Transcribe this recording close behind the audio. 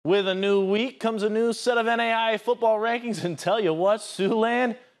With a new week comes a new set of NAIA football rankings, and tell you what,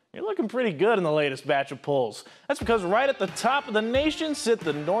 Siouxland, you're looking pretty good in the latest batch of polls. That's because right at the top of the nation sit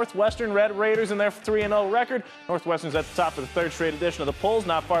the Northwestern Red Raiders and their 3-0 record. Northwestern's at the top of the third straight edition of the polls,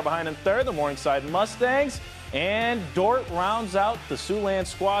 not far behind in third, the Morningside Mustangs. And Dort rounds out the Siouxland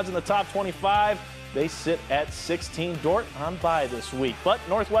squads in the top 25. They sit at 16. Dort on bye this week. But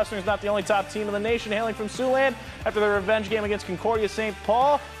Northwestern's not the only top team in the nation hailing from Siouxland. After their revenge game against Concordia St.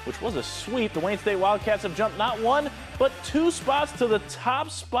 Paul, which was a sweep, the Wayne State Wildcats have jumped not one, but 2 spots to the top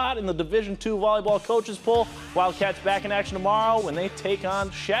spot in the Division II volleyball coaches poll. Wildcats back in action tomorrow when they take on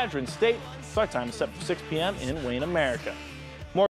Chadron State. Start time is set for 6 p.m. in Wayne, America.